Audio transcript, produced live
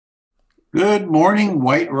Good morning,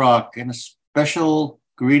 White Rock, and a special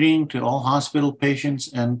greeting to all hospital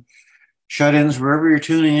patients and shut-ins wherever you're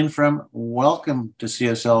tuning in from. Welcome to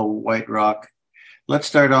CSL White Rock. Let's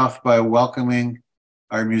start off by welcoming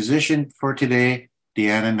our musician for today,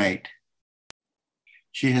 Deanna Knight.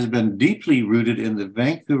 She has been deeply rooted in the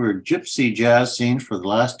Vancouver gypsy jazz scene for the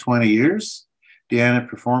last 20 years. Deanna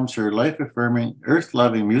performs her life-affirming,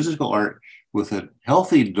 earth-loving musical art with a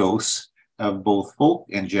healthy dose of both folk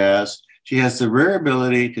and jazz. She has the rare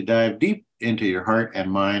ability to dive deep into your heart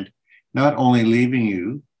and mind, not only leaving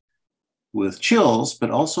you with chills,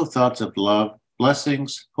 but also thoughts of love,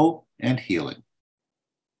 blessings, hope, and healing.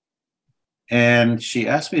 And she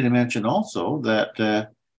asked me to mention also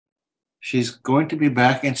that she's going to be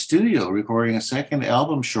back in studio recording a second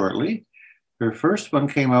album shortly. Her first one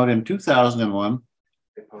came out in 2001,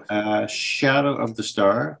 Shadow of the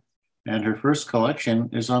Star, and her first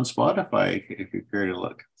collection is on Spotify if you care to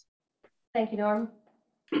look. Thank you, Norm.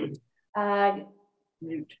 For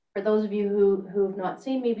those of you who have not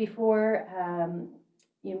seen me before,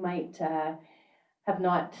 you might have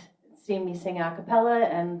not seen me sing a cappella,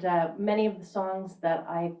 and many of the songs that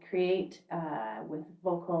I create with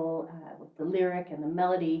vocal, with the lyric and the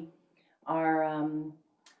melody are,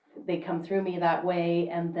 they come through me that way,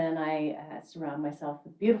 and then I surround myself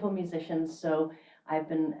with beautiful musicians, so I've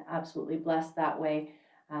been absolutely blessed that way.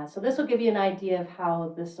 So this will give you an idea of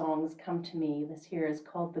how the songs come to me. This here is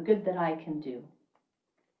called The Good That I Can Do.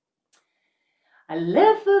 I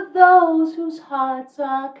live for those whose hearts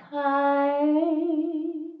are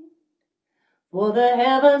kind, for the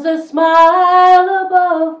heavens a smile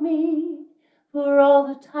above me, for all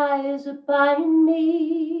the ties that bind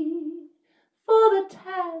me, for the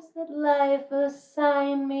task that life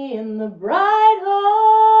assigned me, and the bright hopes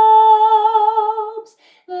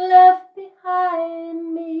left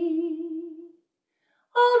behind me.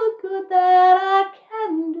 All the good that I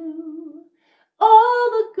can do,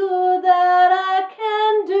 all the good that I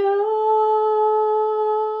can do.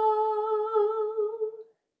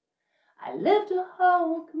 I live to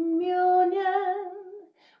hold communion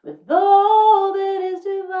with all that is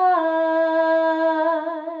divine,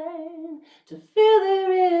 to feel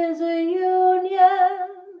there is a union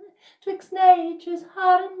twixt nature's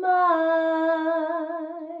heart and mind,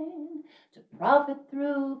 to profit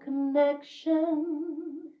through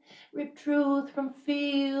connection, reap truth from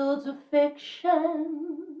fields of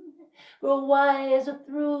fiction, grow wiser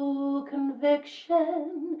through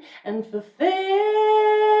conviction, and fulfill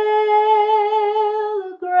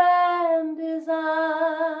the grand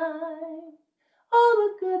design. All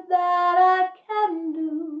the good that I can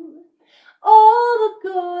do, all the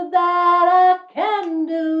good that I can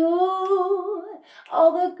do,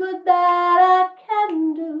 all the good that I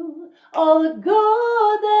can do, all the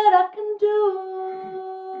good that I can do.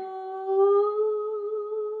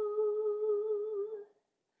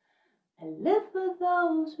 I live for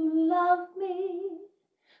those who love me,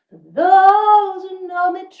 for those who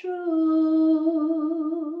know me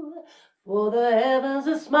true, for the heavens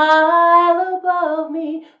a smile above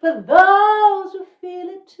me, for those who feel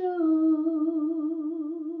it too,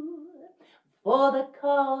 for the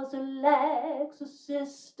cause that lacks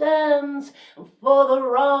assistance, for the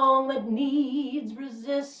wrong that needs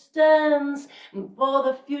resistance, for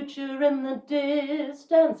the future in the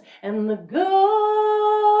distance, and the good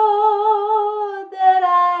that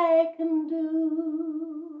I can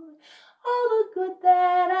do. All the good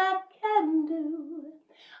that I can do,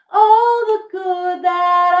 all the good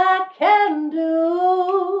that I can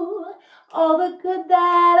do, all the good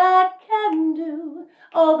that I can do,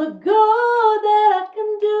 all the good that I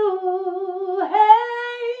can do.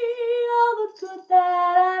 Hey, all the good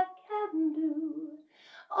that I can do,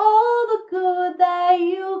 all the good that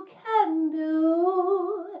you can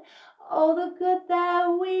do, all the good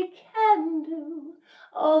that we can do,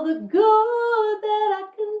 all the good that I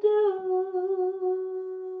can do.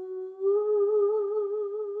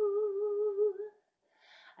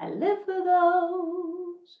 I live for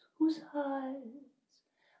those whose hearts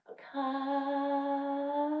are kind.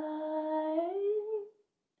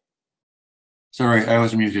 Sorry, I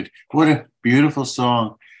was muted. What a beautiful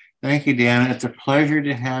song. Thank you, Deanna. It's a pleasure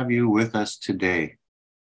to have you with us today.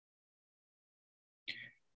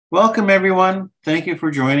 Welcome, everyone. Thank you for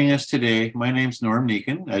joining us today. My name's Norm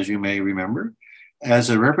Neekin, as you may remember. As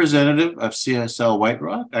a representative of CSL White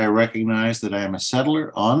Rock, I recognize that I am a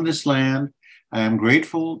settler on this land. I am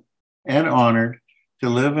grateful and honored to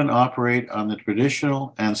live and operate on the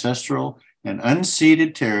traditional, ancestral, and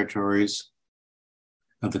unceded territories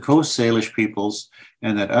of the Coast Salish peoples,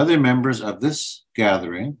 and that other members of this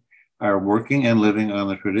gathering are working and living on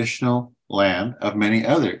the traditional land of many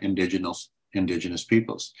other indigenous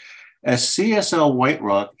peoples. As CSL White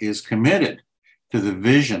Rock is committed to the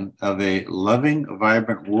vision of a loving,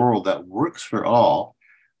 vibrant world that works for all,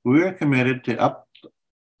 we are committed to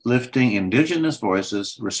uplifting Indigenous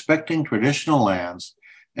voices, respecting traditional lands,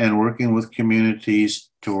 and working with communities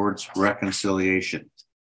towards reconciliation.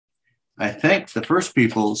 I thank the First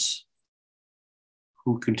Peoples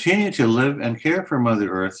who continue to live and care for Mother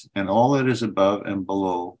Earth and all that is above and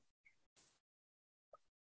below.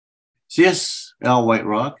 CSL White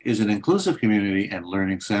Rock is an inclusive community and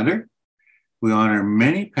learning center. We honor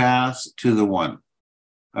many paths to the one.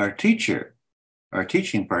 Our teaching,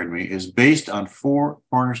 is based on 4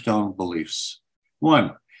 cornerstone beliefs.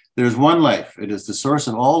 1, there's one life. It is the source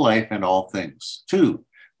of all life and all things. 2,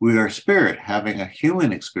 we are spirit having a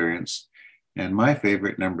human experience. And my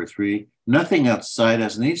favorite, number 3, nothing outside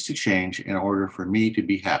us needs to change in order for me to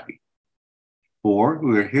be happy. 4,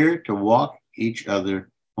 we are here to walk each other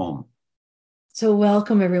home. So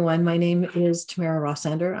welcome, everyone. My name is Tamara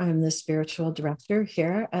Rossander. I'm the spiritual director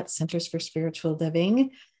here at Centers for Spiritual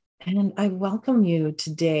Living. And I welcome you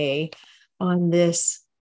today on this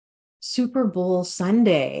Super Bowl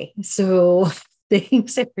Sunday. So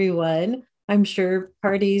thanks, everyone. I'm sure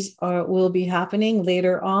parties will be happening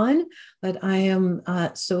later on, but I am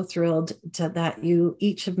so thrilled that you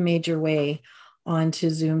each have made your way onto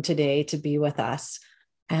Zoom today to be with us.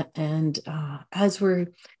 And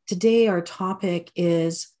today, our topic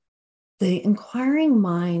is the inquiring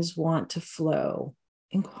minds want to flow.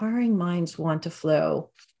 Inquiring minds want to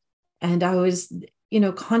flow. And I was,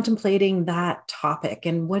 contemplating that topic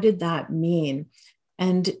and what did that mean?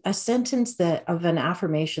 And a sentence of an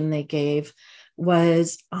affirmation they gave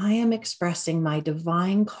was, I am expressing my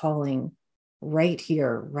divine calling right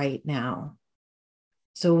here, right now.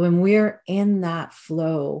 So when we're in that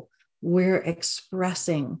flow, we're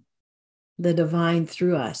expressing the divine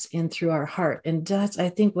through us and through our heart. And that's, I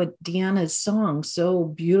think, what Deanna's song so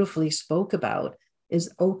beautifully spoke about,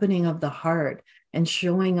 is opening of the heart and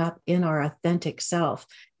showing up in our authentic self.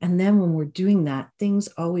 And then when we're doing that, things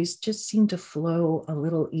always just seem to flow a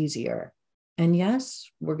little easier. And yes,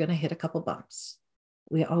 we're going to hit a couple bumps.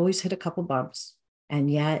 We always hit a couple bumps.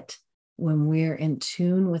 And yet, when we're in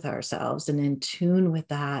tune with ourselves and in tune with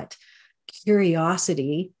that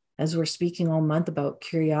curiosity, as we're speaking all month about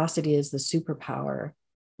curiosity as the superpower,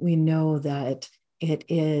 we know that it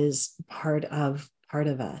is part of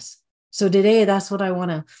us. So today, that's what I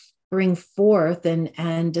want to bring forth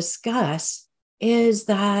and discuss, is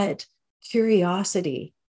that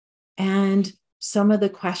curiosity and some of the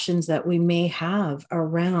questions that we may have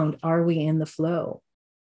around, are we in the flow?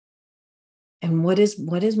 And what is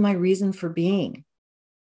my reason for being?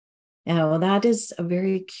 Now, that is a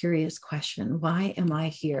very curious question. Why am I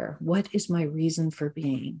here? What is my reason for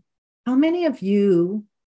being? How many of you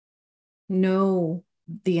know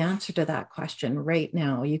the answer to that question right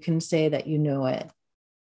now? You can say that you know it.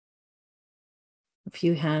 A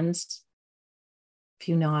few hands, a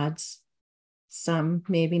few nods, some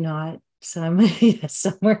maybe not, some yes,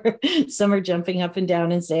 some are jumping up and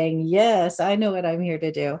down and saying, yes, I know what I'm here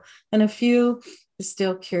to do. And a few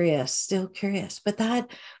still curious. But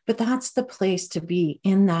that's the place to be,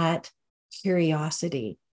 in that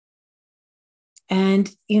curiosity. And,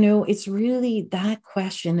 it's really, that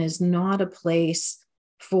question is not a place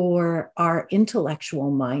for our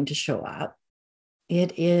intellectual mind to show up.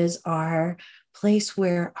 It is our place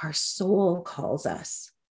where our soul calls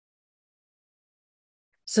us.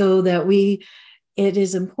 So that it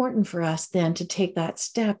is important for us then to take that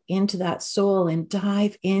step into that soul and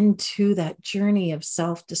dive into that journey of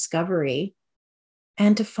self-discovery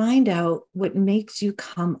and to find out what makes you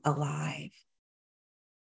come alive.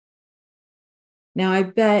 Now, I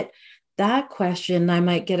bet that question, I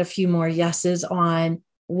might get a few more yeses on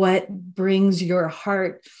what brings your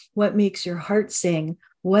heart, what makes your heart sing,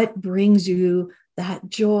 what brings you that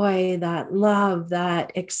joy, that love,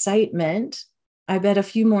 that excitement. I bet a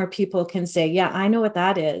few more people can say, yeah, I know what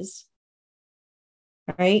that is.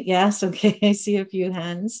 Right? Yes. Okay. I see a few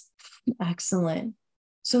hands. Excellent.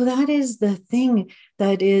 So that is the thing,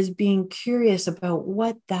 that is being curious about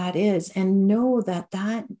what that is, and know that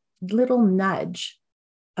that little nudge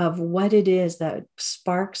of what it is that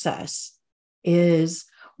sparks us is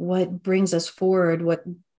what brings us forward, what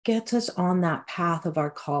gets us on that path of our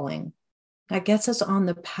calling, that gets us on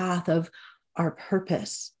the path of our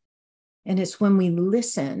purpose. And it's when we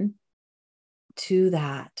listen to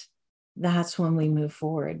that, that's when we move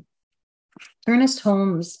forward. Ernest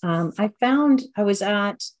Holmes, I was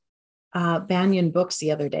at Banyan Books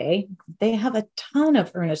the other day. They have a ton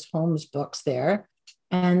of Ernest Holmes books there.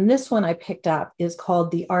 And this one I picked up is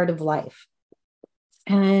called The Art of Life.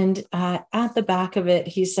 And at the back of it,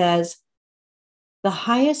 he says, the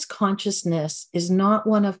highest consciousness is not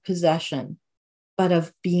one of possession, but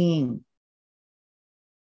of being.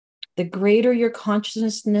 The greater your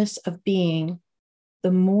consciousness of being,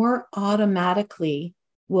 the more automatically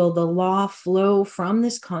will the law flow from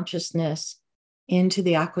this consciousness into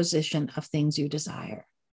the acquisition of things you desire.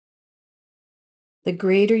 The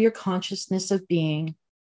greater your consciousness of being,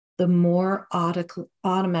 the more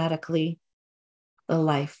automatically the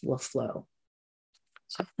life will flow.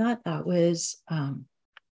 So I thought that was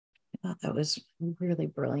really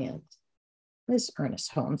brilliant. This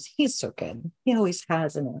Ernest Holmes, he's so good. He always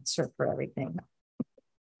has an answer for everything.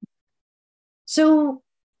 So,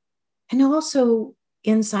 and also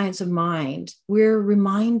in Science of Mind, we're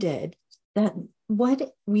reminded that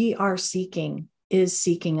what we are seeking is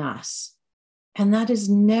seeking us. And that is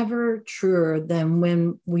never truer than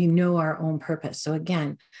when we know our own purpose. So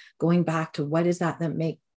again, going back to what is that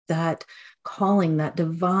make that calling, that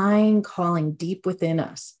divine calling deep within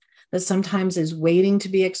us, that sometimes is waiting to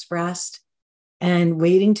be expressed and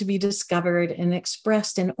waiting to be discovered and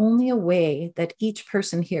expressed in only a way that each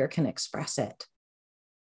person here can express it.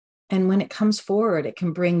 And when it comes forward, it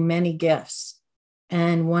can bring many gifts.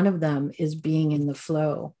 And one of them is being in the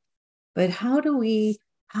flow. But how do we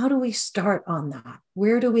start on that?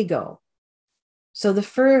 Where do we go? So the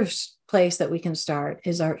first place that we can start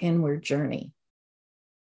is our inward journey.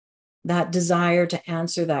 That desire to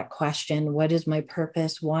answer that question, what is my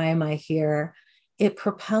purpose? Why am I here? It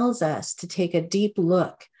propels us to take a deep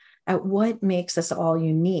look at what makes us all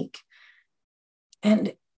unique.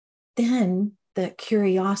 And then the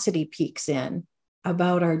curiosity peeks in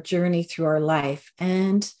about our journey through our life.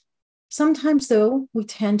 And sometimes, though, we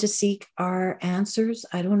tend to seek our answers.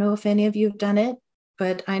 I don't know if any of you have done it,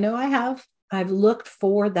 but I know I have. I've looked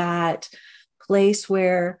for that place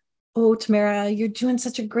where, oh, Tamara, you're doing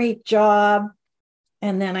such a great job.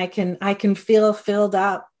 And then I can feel filled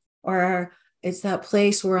up. Or it's that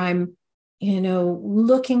place where I'm,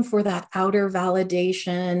 looking for that outer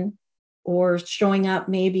validation, or showing up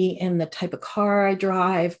maybe in the type of car I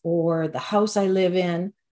drive or the house I live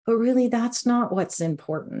in. But really, that's not what's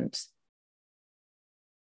important.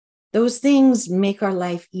 Those things make our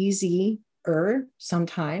life easier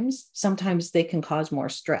sometimes. Sometimes they can cause more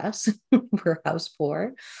stress. We're house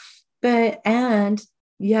poor. And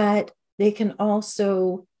yet they can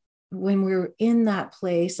also, when we're in that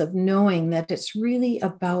place of knowing that it's really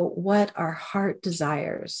about what our heart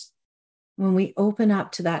desires, when we open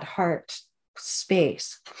up to that heart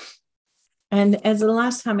space. And as the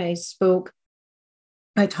last time I spoke,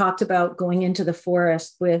 I talked about going into the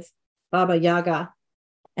forest with Baba Yaga.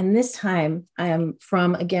 And this time I am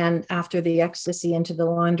from, again, after the ecstasy into the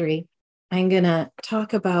laundry, I'm going to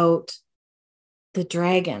talk about the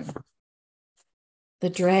dragon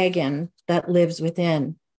that lives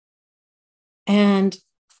within. And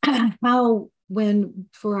how, when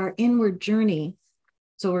for our inward journey,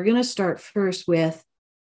 so we're going to start first with,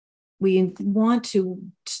 we want to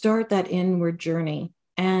start that inward journey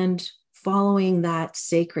and following that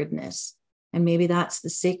sacredness. And maybe that's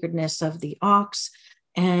the sacredness of the ox,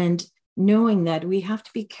 and knowing that we have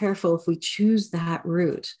to be careful if we choose that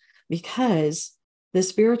route, because the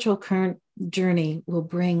spiritual current journey will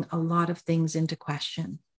bring a lot of things into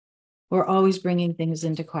question. We're always bringing things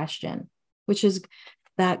into question, which is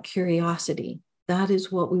that curiosity. That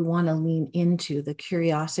is what we want to lean into, the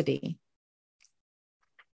curiosity.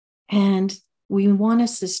 And we want to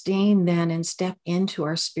sustain then and step into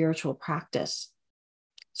our spiritual practice.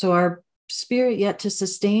 So our spirit, yet to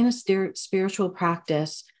sustain a spiritual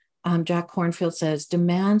practice, Jack Kornfield says,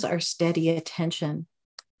 demands our steady attention.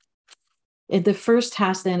 The first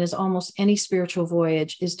task then, is almost any spiritual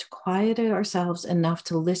voyage, is to quiet ourselves enough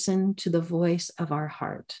to listen to the voice of our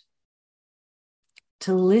heart,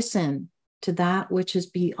 to listen to that which is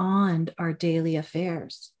beyond our daily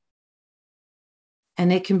affairs.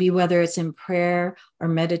 And it can be whether it's in prayer or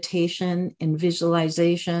meditation, in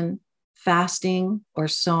visualization, fasting, or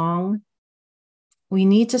song. We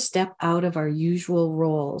need to step out of our usual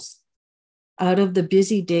roles, out of the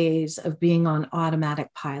busy days of being on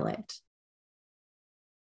automatic pilot.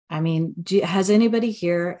 I mean, has anybody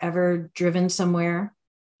here ever driven somewhere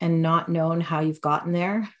and not known how you've gotten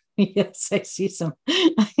there? Yes, I see some.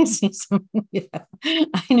 Yeah,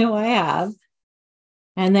 I know I have.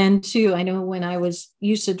 And then too, I know when I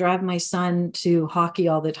used to drive my son to hockey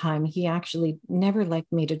all the time, he actually never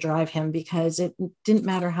liked me to drive him, because it didn't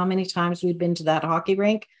matter how many times we'd been to that hockey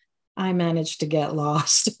rink, I managed to get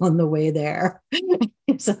lost on the way there.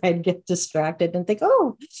 So I'd get distracted and think,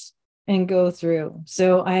 oh, and go through.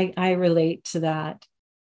 So I relate to that.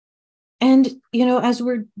 And, as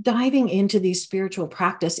we're diving into these spiritual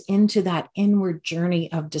practice, into that inward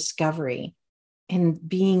journey of discovery and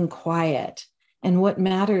being quiet and what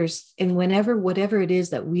matters, and whatever it is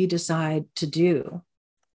that we decide to do,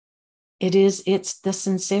 it's the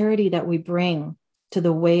sincerity that we bring to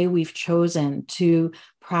the way we've chosen to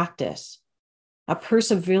practice, a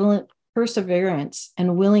perseverance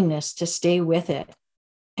and willingness to stay with it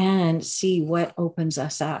and see what opens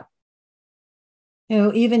us up.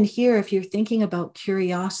 Even here, if you're thinking about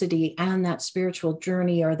curiosity and that spiritual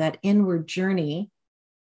journey or that inward journey,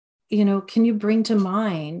 can you bring to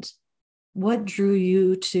mind what drew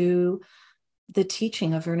you to the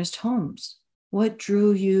teaching of Ernest Holmes? What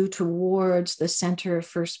drew you towards the Center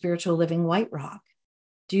for Spiritual Living White Rock?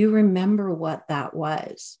 Do you remember what that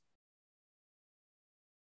was?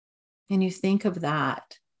 And you think of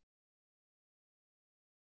that.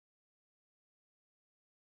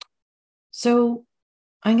 So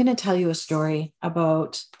I'm going to tell you a story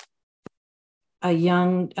about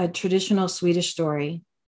a traditional Swedish story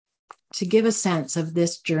to give a sense of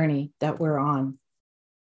this journey that we're on.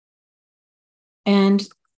 And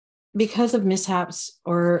because of mishaps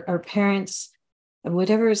or our parents,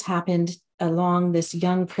 whatever has happened along this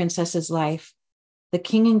young princess's life, the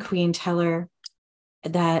king and queen tell her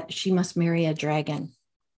that she must marry a dragon.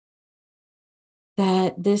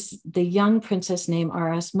 That the young princess named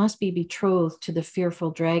Aras must be betrothed to the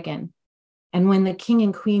fearful dragon. And when the king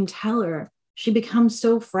and queen tell her, she becomes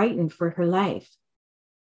so frightened for her life.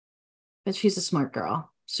 But she's a smart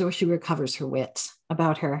girl, so she recovers her wits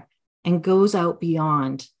about her and goes out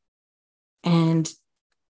beyond. And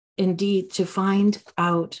indeed, to find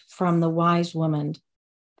out from the wise woman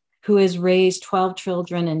who has raised 12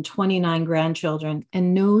 children and 29 grandchildren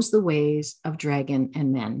and knows the ways of dragon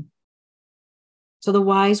and men. So the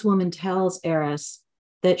wise woman tells Eris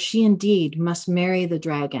that she indeed must marry the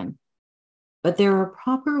dragon, but there are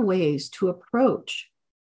proper ways to approach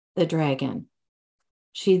the dragon.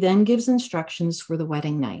 She then gives instructions for the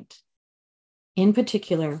wedding night. In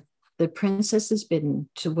particular, the princess is bidden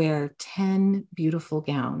to wear 10 beautiful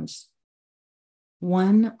gowns,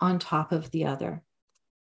 one on top of the other.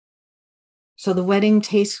 So the wedding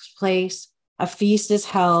takes place, a feast is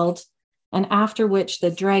held, and after which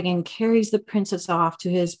the dragon carries the princess off to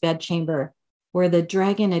his bedchamber, where the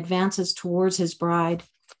dragon advances towards his bride.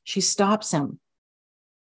 She stops him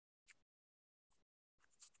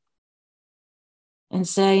and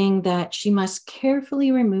saying that she must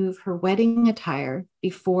carefully remove her wedding attire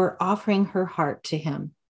before offering her heart to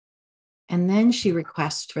him. And then she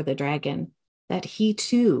requests for the dragon that he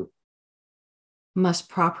too must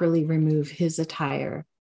properly remove his attire.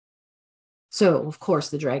 So, of course,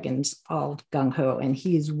 the dragon's all gung-ho and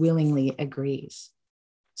he willingly agrees.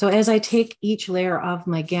 So as I take each layer of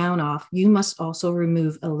my gown off, you must also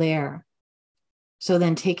remove a layer. So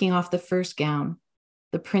then taking off the first gown,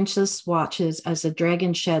 the princess watches as the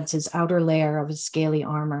dragon sheds his outer layer of his scaly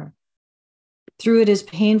armor. Through it is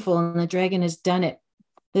painful, and the dragon has done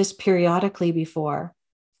this periodically before.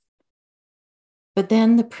 But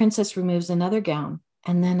then the princess removes another gown,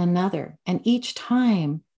 and then another. And each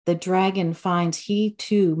time the dragon finds he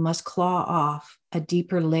too must claw off a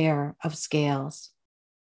deeper layer of scales.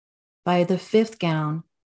 By the fifth gown,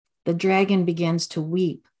 the dragon begins to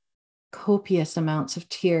weep copious amounts of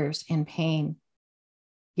tears in pain.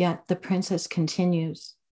 Yet the princess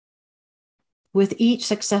continues. With each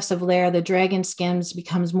successive layer, the dragon's skin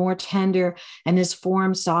becomes more tender and his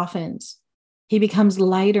form softens. He becomes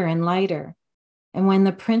lighter and lighter. And when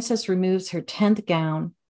the princess removes her 10th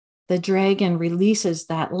gown, the dragon releases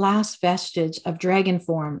that last vestige of dragon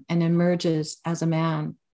form and emerges as a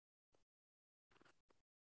man.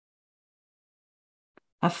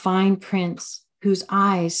 A fine prince whose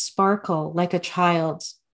eyes sparkle like a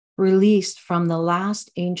child's, released from the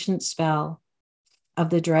last ancient spell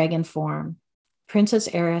of the dragon form. Princess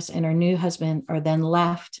Eris and her new husband are then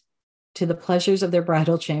left to the pleasures of their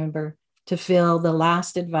bridal chamber to fill the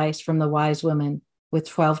last advice from the wise woman with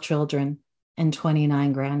 12 children and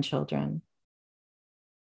 29 grandchildren.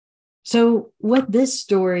 So what this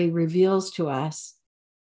story reveals to us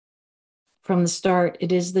from the start,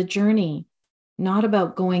 it is the journey, not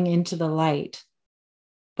about going into the light,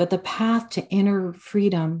 but the path to inner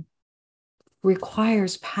freedom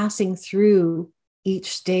requires passing through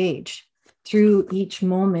each stage, through each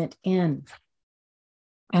moment in,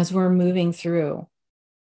 as we're moving through.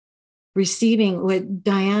 Receiving what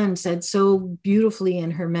Diane said so beautifully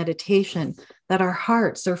in her meditation, that our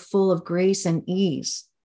hearts are full of grace and ease.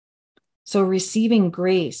 So receiving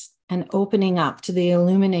grace and opening up to the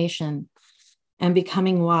illumination and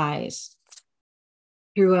becoming wise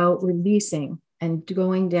throughout releasing and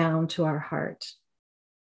going down to our heart.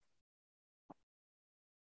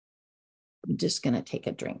 I'm just going to take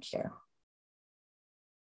a drink here.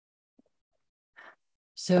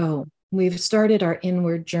 So we've started our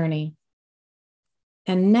inward journey.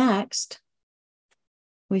 And next,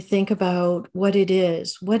 we think about what it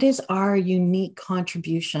is. What is our unique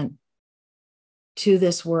contribution to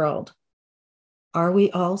this world? Are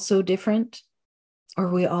we all so different? Are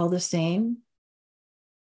we all the same?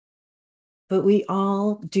 But we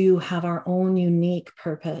all do have our own unique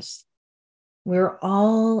purpose. We're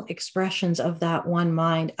all expressions of that one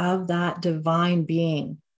mind, of that divine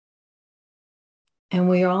being. And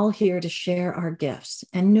we're all here to share our gifts.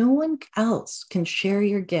 And no one else can share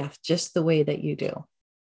your gift just the way that you do.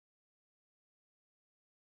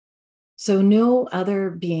 So no other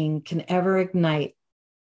being can ever ignite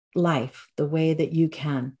life the way that you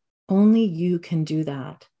can. Only you can do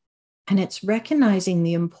that. And it's recognizing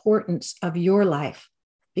the importance of your life.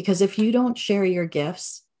 Because if you don't share your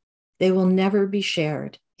gifts, they will never be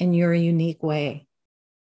shared in your unique way.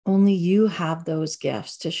 Only you have those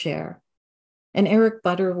gifts to share. And Eric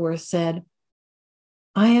Butterworth said,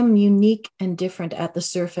 I am unique and different at the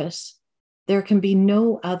surface. There can be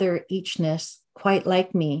no other eachness quite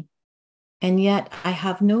like me. And yet I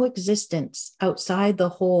have no existence outside the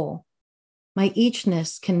whole. My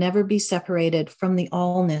eachness can never be separated from the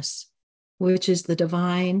allness, which is the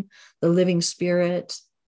divine, the living spirit.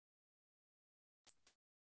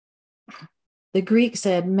 The Greek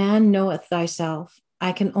said, man knoweth thyself.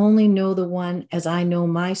 I can only know the one as I know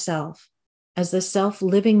myself, as the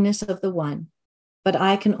self-livingness of the one. But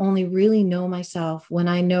I can only really know myself when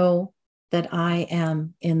I know that I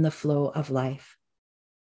am in the flow of life.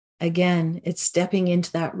 Again, it's stepping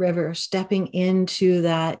into that river, stepping into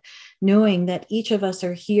that, knowing that each of us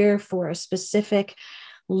are here for a specific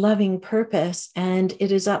loving purpose, and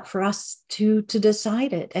it is up for us to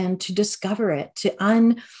decide it and to discover it,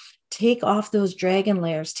 to take off those dragon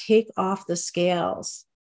layers, take off the scales,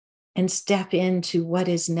 and step into what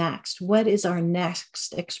is next. What is our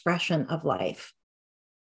next expression of life?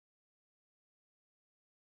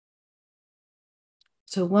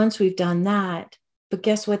 So once we've done that, but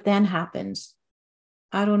guess what then happens?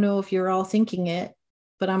 I don't know if you're all thinking it,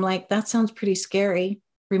 but I'm like, that sounds pretty scary,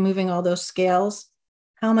 removing all those scales.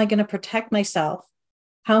 How am I going to protect myself?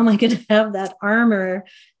 How am I going to have that armor,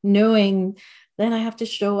 knowing then I have to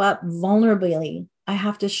show up vulnerably? I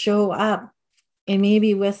have to show up, and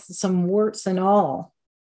maybe with some warts and all.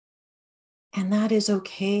 And that is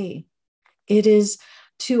okay. It is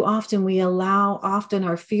too often we allow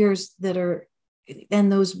our fears that are,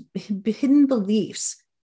 and those hidden beliefs,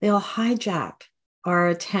 they'll hijack our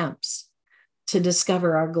attempts to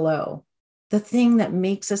discover our glow, the thing that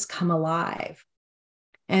makes us come alive.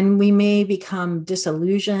 And we may become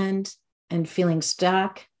disillusioned and feeling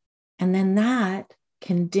stuck. And then that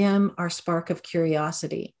can dim our spark of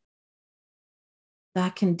curiosity.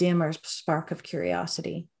 That can dim our spark of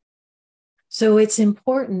curiosity. So it's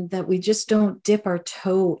important that we just don't dip our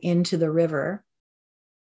toe into the river,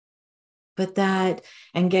 but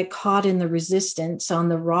and get caught in the resistance on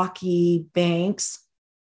the rocky banks,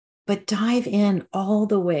 but dive in all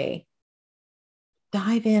the way.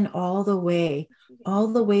 Dive in all the way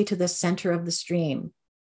to the center of the stream,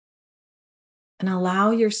 and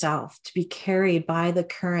allow yourself to be carried by the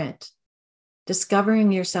current,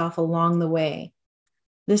 discovering yourself along the way.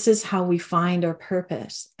 This is how we find our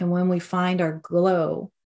purpose. And when we find our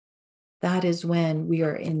glow, that is when we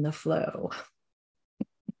are in the flow.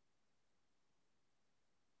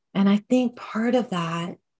 And I think part of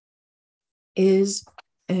that is,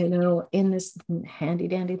 in this handy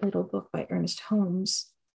dandy little book by Ernest Holmes,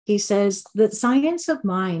 he says that science of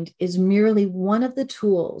mind is merely one of the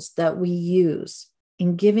tools that we use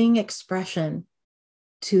in giving expression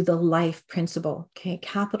to the life principle, okay,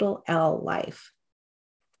 capital L, life.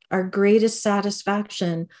 Our greatest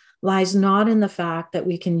satisfaction lies not in the fact that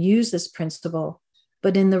we can use this principle,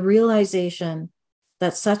 but in the realization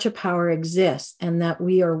that such a power exists and that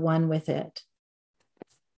we are one with it.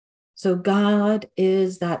 So God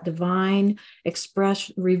is that divine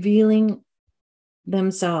expression, revealing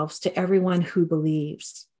themselves to everyone who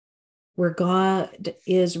believes. Where God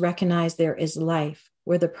is recognized, there is life.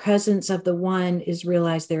 Where the presence of the one is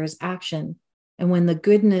realized, there is action. And when the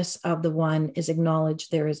goodness of the one is acknowledged,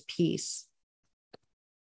 there is peace.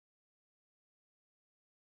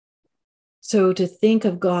 So to think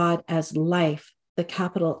of God as life, the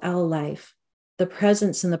capital L life, the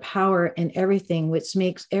presence and the power in everything, which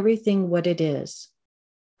makes everything what it is.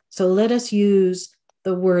 So let us use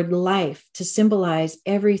the word life to symbolize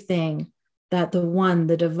everything that the one,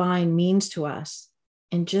 the divine, means to us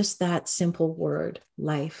in just that simple word,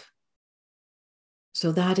 life.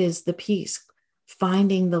 So that is the peace,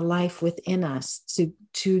 finding the life within us,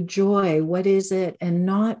 to joy. What is it? And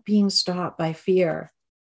not being stopped by fear.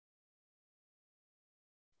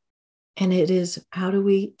 And it is, how do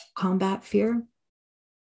we combat fear?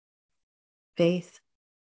 Faith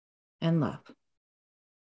and love.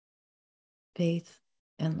 Faith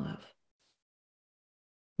and love.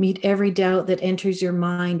 Meet every doubt that enters your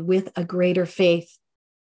mind with a greater faith.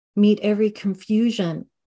 Meet every confusion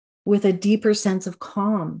with a deeper sense of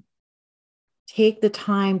calm. Take the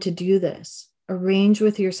time to do this. Arrange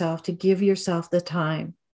with yourself to give yourself the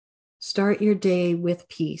time. Start your day with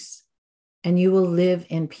peace, and you will live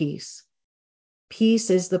in peace. Peace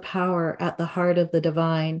is the power at the heart of the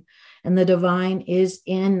divine, and the divine is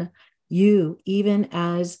in you, even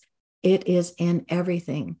as it is in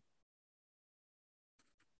everything.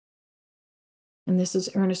 And this is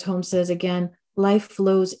Ernest Holmes says again, life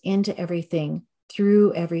flows into everything,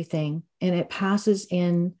 through everything, and it passes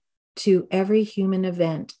in to every human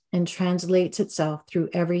event and translates itself through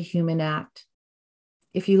every human act.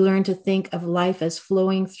 If you learn to think of life as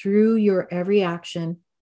flowing through your every action,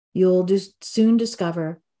 you'll soon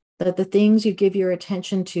discover that the things you give your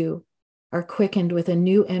attention to are quickened with a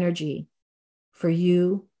new energy, for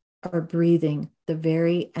you are breathing the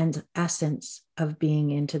very essence of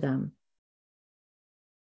being into them.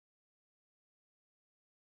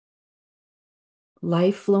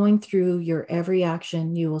 Life flowing through your every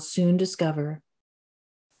action, you will soon discover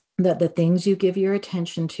that the things you give your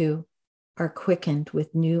attention to are quickened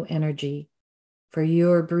with new energy, for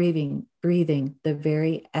you are breathing the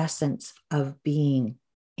very essence of being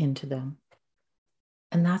into them.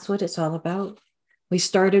 And that's what it's all about. We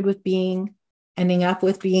started with being, ending up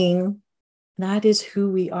with being. That is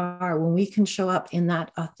who we are when we can show up in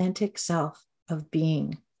that authentic self of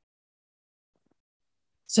being.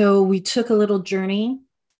 So we took a little journey.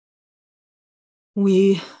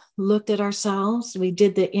 We looked at ourselves. We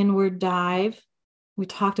did the inward dive. We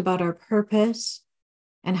talked about our purpose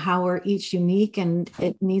and how we're each unique, and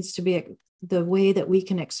it needs to be the way that we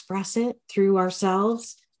can express it through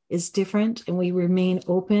ourselves is different, and we remain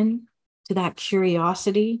open to that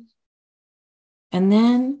curiosity. And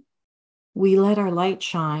then we let our light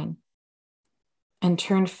shine and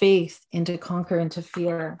turn faith into conquer into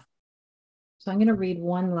fear. So I'm going to read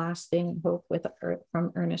one last thing, hope,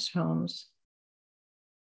 from Ernest Holmes.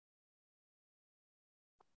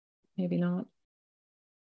 Maybe not.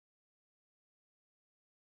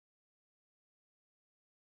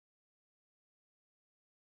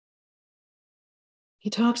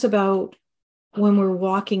 He talks about when we're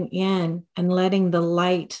walking in and letting the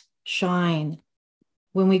light shine.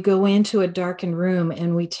 When we go into a darkened room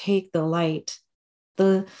and we take the light,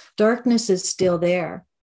 the darkness is still there.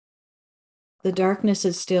 The darkness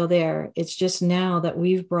is still there. It's just now that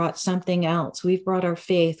we've brought something else. We've brought our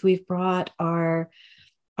faith. We've brought our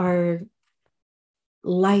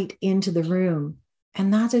light into the room.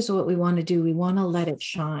 And that is what we want to do. We want to let it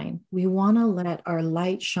shine. We want to let our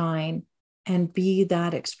light shine and be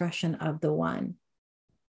that expression of the one.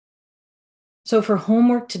 So for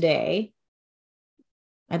homework today,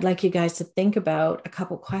 I'd like you guys to think about a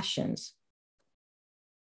couple questions.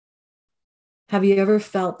 Have you ever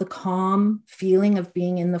felt the calm feeling of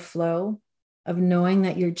being in the flow, of knowing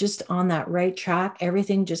that you're just on that right track,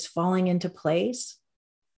 everything just falling into place?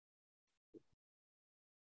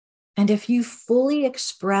 And if you fully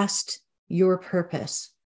expressed your purpose,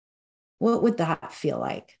 what would that feel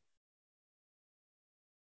like?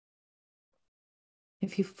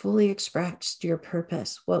 If you fully expressed your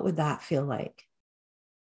purpose, what would that feel like?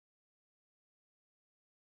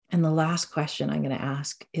 And the last question I'm going to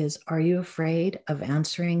ask is, are you afraid of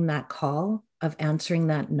answering that call, of answering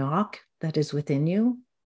that knock that is within you?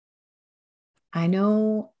 I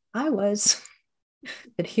know I was,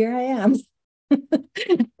 but here I am,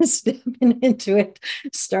 stepping into it,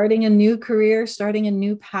 starting a new career, starting a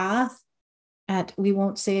new path we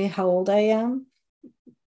won't say how old I am.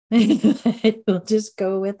 We'll just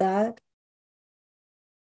go with that.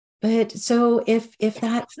 But so if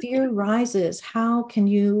that fear rises, how can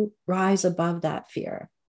you rise above that fear?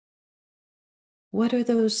 What are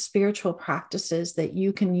those spiritual practices that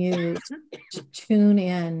you can use to tune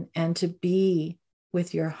in and to be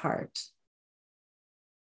with your heart?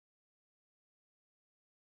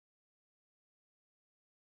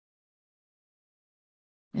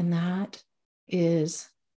 And that is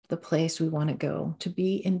the place we want to go, to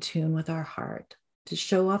be in tune with our heart, to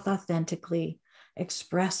show up authentically,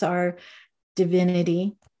 express our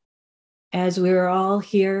divinity as we're all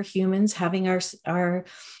here, humans, having our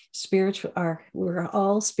we're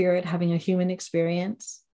all spirit having a human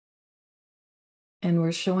experience, and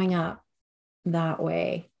we're showing up that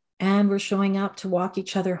way, and we're showing up to walk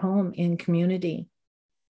each other home in community.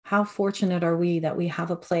 How fortunate are we that we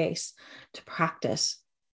have a place to practice,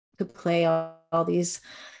 to play all these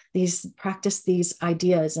practice these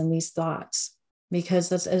ideas and these thoughts,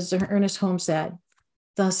 because as Ernest Holmes said,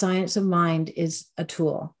 the science of mind is a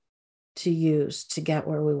tool to use to get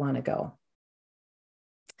where we want to go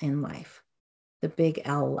in life, the big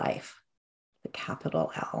L life, the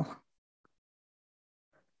capital L.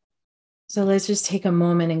 So let's just take a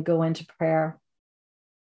moment and go into prayer.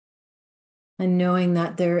 And knowing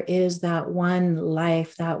that there is that one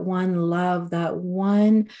life, that one love, that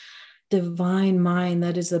one divine mind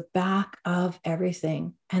that is the back of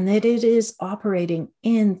everything, and that it is operating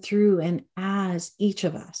in, through, and as each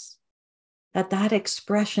of us. That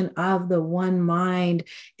expression of the one mind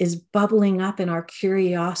is bubbling up in our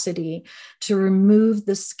curiosity to remove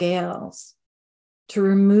the scales, to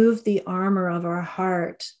remove the armor of our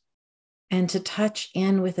heart, and to touch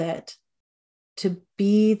in with it, to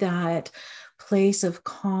be that place of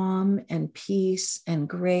calm and peace and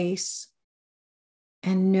grace,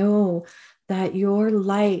 and know that your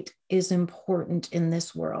light is important in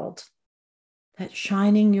this world, that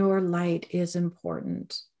shining your light is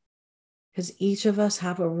important, because each of us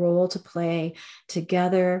have a role to play.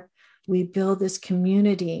 Together, we build this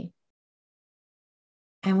community,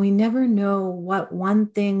 and we never know what one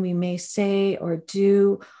thing we may say or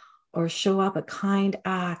do or show up a kind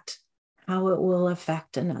act, how it will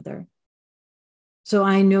affect another. So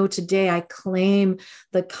I know today I claim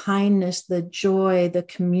the kindness, the joy, the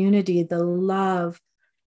community, the love,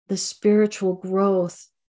 the spiritual growth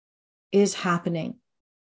is happening.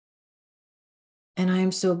 And I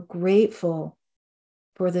am so grateful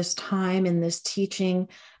for this time and this teaching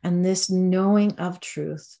and this knowing of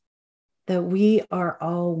truth, that we are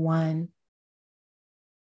all one.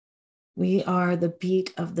 We are the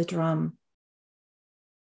beat of the drum.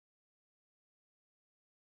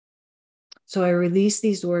 So I release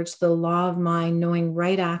these words, the law of mind, knowing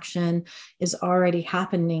right action is already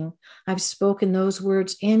happening. I've spoken those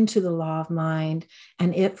words into the law of mind,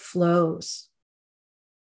 and it flows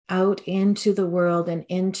out into the world and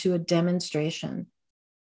into a demonstration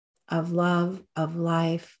of love, of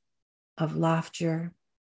life, of laughter,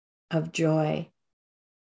 of joy.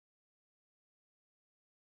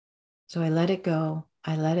 So I let it go,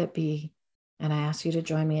 I let it be, and I ask you to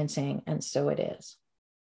join me in saying, and so it is.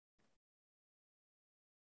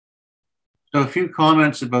 So a few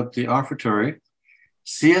comments about the offertory.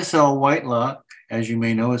 CSL Whitelock, as you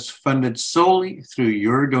may know, is funded solely through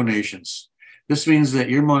your donations. This means that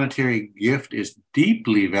your monetary gift is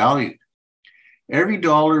deeply valued. Every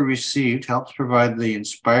dollar received helps provide the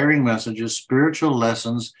inspiring messages, spiritual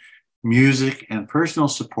lessons, music, and personal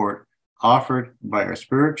support offered by our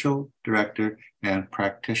spiritual director and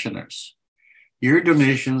practitioners. Your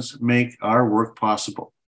donations make our work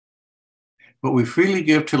possible. What we freely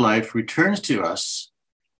give to life returns to us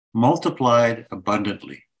multiplied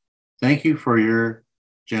abundantly. Thank you for your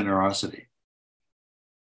generosity.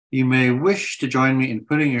 You may wish to join me in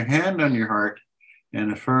putting your hand on your heart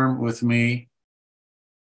and affirm with me,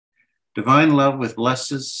 divine love within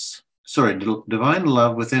blesses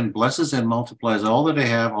and multiplies all that I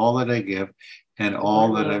have, all that I give, and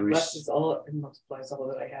all that I receive. Blesses all and multiplies all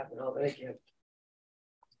that I have and all that I give.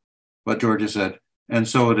 What Georgia said, and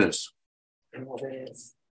so it is. And what it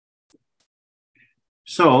is.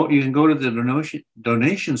 So you can go to the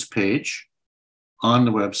donations page on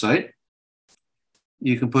the website.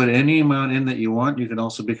 You can put any amount in that you want. You can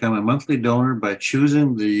also become a monthly donor by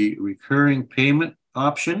choosing the recurring payment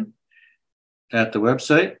option at the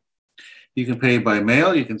website. You can pay by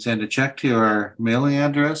mail. You can send a check to our mailing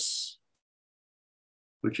address,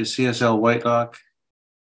 which is CSL Whitelock,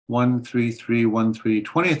 13313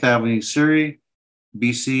 20th Avenue, Surrey,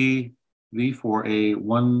 BC,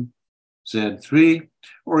 V4A1Z3,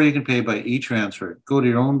 or you can pay by e-transfer. Go to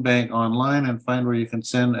your own bank online and find where you can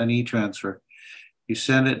send an e-transfer. You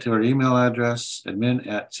send it to our email address,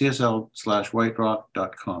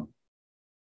 admin@csl/whiterock.com.